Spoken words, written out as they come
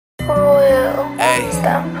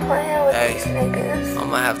stop playing with these niggas.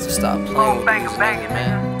 I'ma have to stop playing with these niggas,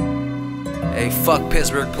 man. Hey, fuck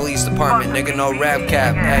Pittsburgh Police Department, nigga, no rap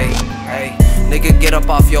cap. Hey, nigga, get up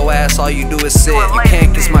off your ass, all you do is sit. You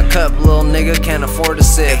can't kiss my cup, little nigga, can't afford to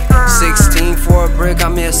sip. 16 for a brick,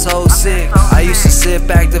 I'm here so sick. I used to sip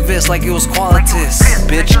activists like it was Qualitas.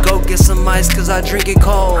 Bitch, go get some ice, cause I drink it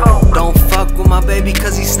cold. Don't fuck with my baby,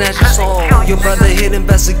 cause he snatched your soul. Your brother hit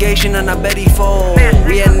investigation, and I bet he fold.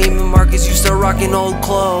 We had Neiman Marcus, you still rocking old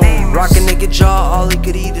clothes. Rockin' nigga jaw, all he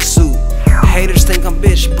could eat is soup. Haters think I'm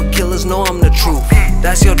bitch, but killers know I'm the truth.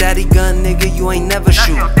 That's your daddy gun, nigga, you ain't never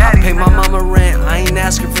shoot. I pay my mama rent, I ain't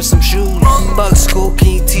asking for some shoes. Fuck school, can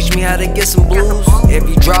you teach me how to get some blues? If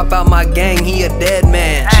you drop out my gang, he a dead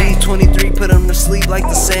man. G23 put him to sleep like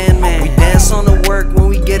the Sandman. We dance on the work, when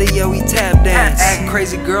we get it, yeah, we tap dance. Act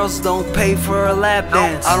crazy girls don't pay for a lap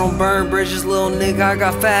dance. I don't burn bridges, little nigga, I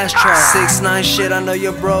got fast track. 6'9" shit, I know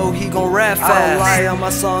your bro, he gon' rap fast. I don't lie on my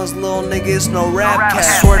songs, little nigga, it's no rap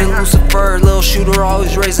cat. Swear to Lucifer, little shooter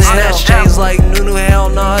always raising hell. Chains like Nunu, hell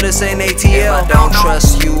nah, this ain't ATL. If I don't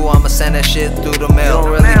trust you, I'ma send that shit through the mail.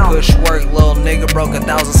 Don't really push work, little nigga, broke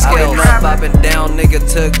 1,000 scales. Up and down, nigga,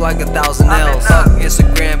 took like 1,000 L's. Fuck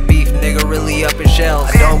Instagram beef, nigga, really up in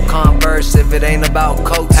shells. Don't converse if it ain't about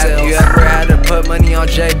coke sales. Have you ever had to put money on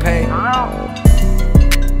JPay?